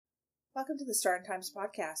Welcome to the Star and Times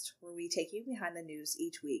podcast, where we take you behind the news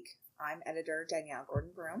each week. I'm editor Danielle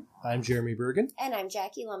Gordon-Broom. I'm Jeremy Bergen. And I'm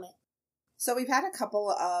Jackie Lummett. So we've had a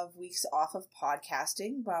couple of weeks off of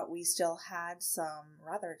podcasting, but we still had some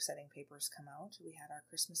rather exciting papers come out. We had our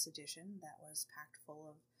Christmas edition that was packed full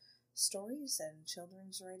of stories and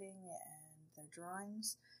children's writing and their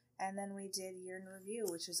drawings. And then we did Year in Review,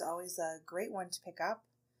 which is always a great one to pick up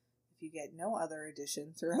if you get no other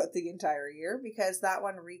edition throughout the entire year, because that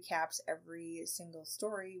one recaps every single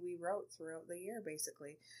story we wrote throughout the year,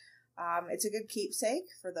 basically. It's a good keepsake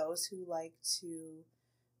for those who like to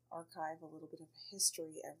archive a little bit of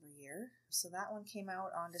history every year. So that one came out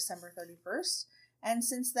on December 31st. And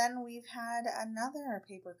since then, we've had another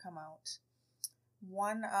paper come out.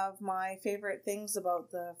 One of my favorite things about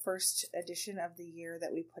the first edition of the year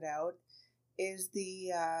that we put out is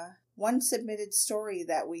the one submitted story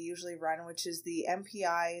that we usually run, which is the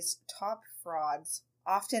MPI's top frauds.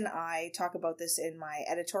 Often I talk about this in my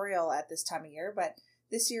editorial at this time of year, but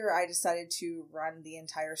this year I decided to run the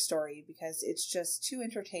entire story because it's just too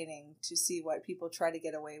entertaining to see what people try to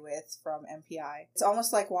get away with from MPI. It's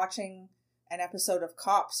almost like watching an episode of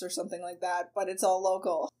Cops or something like that, but it's all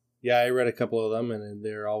local. Yeah, I read a couple of them, and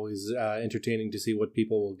they're always entertaining to see what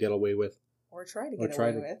people will get away with. Or try to get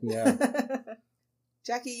away with. Yeah.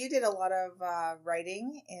 Jackie, you did a lot of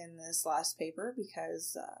writing in this last paper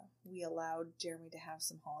because we allowed Jeremy to have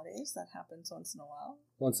some holidays. That happens once in a while.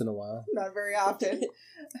 Once in a while. Not very often.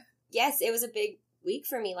 Yes, it was a big week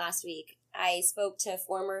for me last week. I spoke to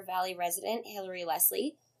former Valley resident Hillary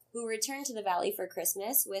Leslie, who returned to the Valley for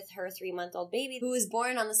Christmas with her 3-month-old baby, who was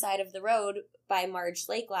born on the side of the road by Marge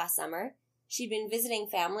Lake last summer. She'd been visiting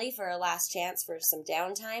family for a last chance for some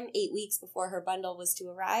downtime 8 weeks before her bundle was to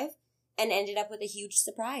arrive, and ended up with a huge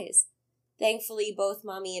surprise. Thankfully, both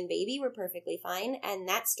mommy and baby were perfectly fine, and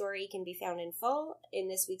that story can be found in full in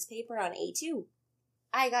this week's paper on A2.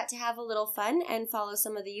 I got to have a little fun and follow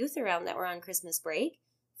some of the youth around that were on Christmas break,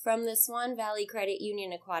 from the Swan Valley Credit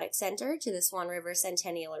Union Aquatic Center to the Swan River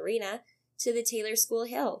Centennial Arena to the Taylor School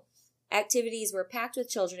Hill. Activities were packed with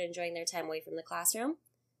children enjoying their time away from the classroom.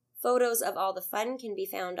 Photos of all the fun can be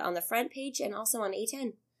found on the front page and also on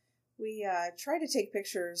A10. We try to take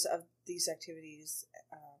pictures of these activities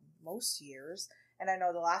most years, and I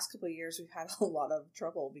know the last couple of years we've had a lot of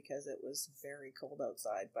trouble because it was very cold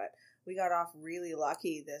outside, but we got off really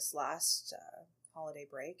lucky this last holiday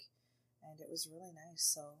break, and it was really nice.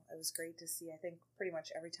 So it was great to see. I think pretty much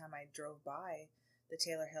every time I drove by the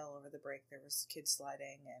Taylor Hill over the break, there was kids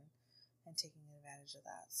sliding and taking advantage of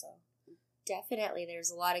that. So definitely, there's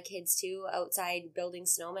a lot of kids too outside building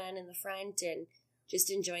snowmen in the front and just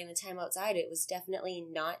enjoying the time outside. It was definitely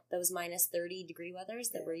not those minus 30 degree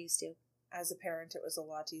weathers that we're used to. As a parent, it was a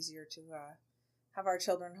lot easier to have our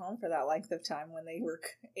children home for that length of time when they were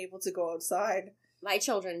able to go outside. My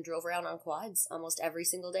children drove around on quads almost every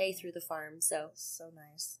single day through the farm. So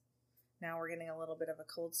nice. Now we're getting a little bit of a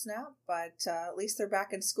cold snap, but at least they're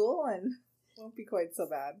back in school and won't be quite so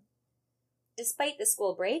bad. Despite the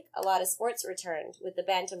school break, a lot of sports returned, with the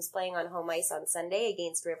Bantams playing on home ice on Sunday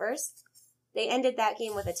against Rivers. They ended that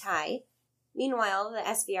game with a tie. Meanwhile, the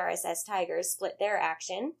SVRSS Tigers split their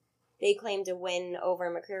action. They claimed a win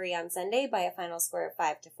over McCreary on Sunday by a final score of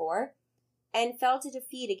 5-4, and fell to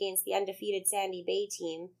defeat against the undefeated Sandy Bay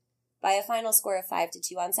team by a final score of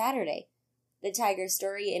 5-2 on Saturday. The Tigers'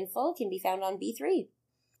 story in full can be found on B3.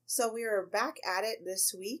 So we are back at it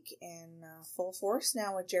this week in full force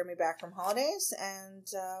now with Jeremy back from holidays, and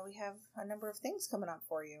we have a number of things coming up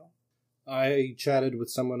for you. I chatted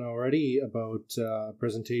with someone already about a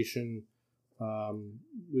presentation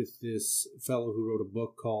with this fellow who wrote a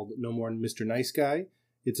book called No More Mr. Nice Guy.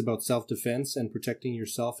 It's about self-defense and protecting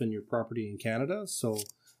yourself and your property in Canada. So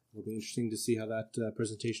it'll be interesting to see how that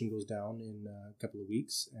presentation goes down in a couple of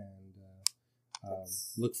weeks. And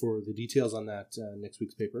look for the details on that next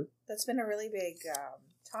week's paper. That's been a really big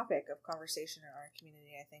topic of conversation in our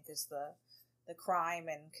community, I think, is the crime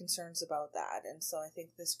and concerns about that. And so I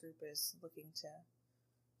think this group is looking to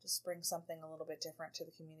just bring something a little bit different to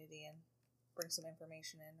the community and bring some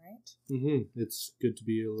information in, right? Mm-hmm. It's good to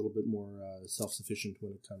be a little bit more self-sufficient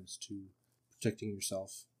when it comes to protecting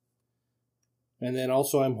yourself. And then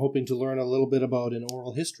also I'm hoping to learn a little bit about an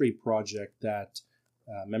oral history project that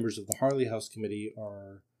members of the Harley House Committee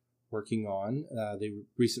are working on. They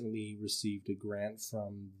recently received a grant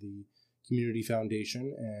from the Community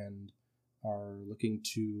Foundation and are looking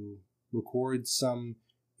to record some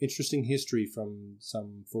interesting history from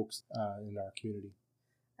some folks in our community.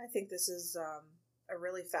 I think this is a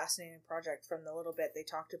really fascinating project from the little bit they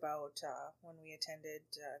talked about when we attended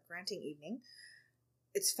Granting Evening.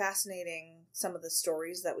 it's fascinating, some of the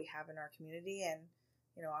stories that we have in our community, and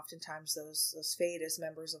oftentimes those fade as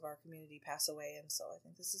members of our community pass away, and so I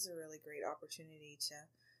think this is a really great opportunity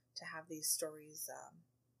to have these stories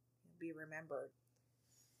be remembered.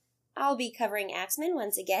 I'll be covering Axemen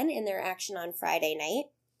once again in their action on Friday night.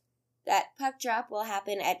 That puck drop will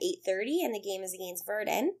happen at 8:30, and the game is against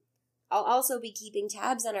Verdun. I'll also be keeping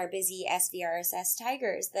tabs on our busy SVRSS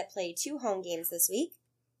Tigers that play 2 home games this week,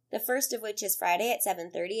 the first of which is Friday at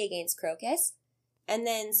 7:30 against Crocus, and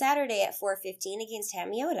then Saturday at 4:15 against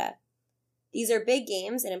Hamiota. These are big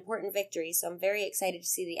games and important victories, so I'm very excited to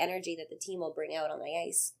see the energy that the team will bring out on the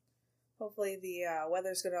ice. Hopefully the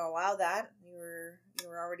weather's going to allow that. You were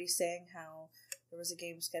already saying how there was a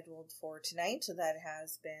game scheduled for tonight that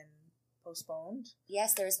has been postponed.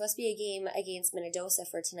 Yes, there was supposed to be a game against Minnedosa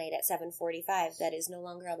for tonight at 7:45 that is no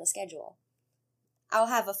longer on the schedule. I'll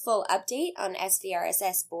have a full update on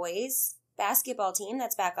SVRSS boys basketball team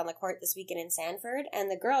that's back on the court this weekend in Sanford,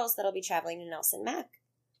 and the girls that'll be traveling to Nelson Mac.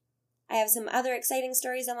 I have some other exciting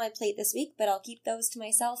stories on my plate this week, but I'll keep those to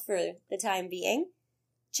myself for the time being.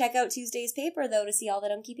 Check out Tuesday's paper, though, to see all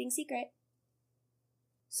that I'm keeping secret.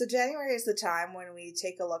 So January is the time when we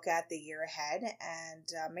take a look at the year ahead and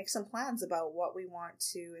make some plans about what we want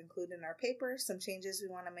to include in our paper, some changes we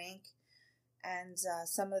want to make, and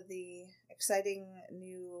some of the exciting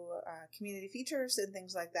new community features and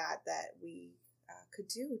things like that we could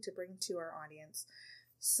do to bring to our audience.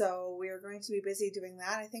 So we are going to be busy doing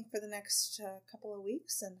that, I think, for the next couple of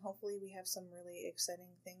weeks, and hopefully we have some really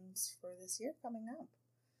exciting things for this year coming up.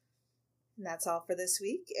 And that's all for this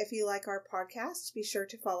week. If you like our podcast, be sure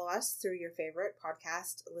to follow us through your favorite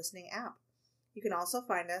podcast listening app. You can also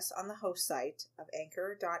find us on the host site of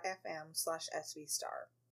anchor.fm/svstar.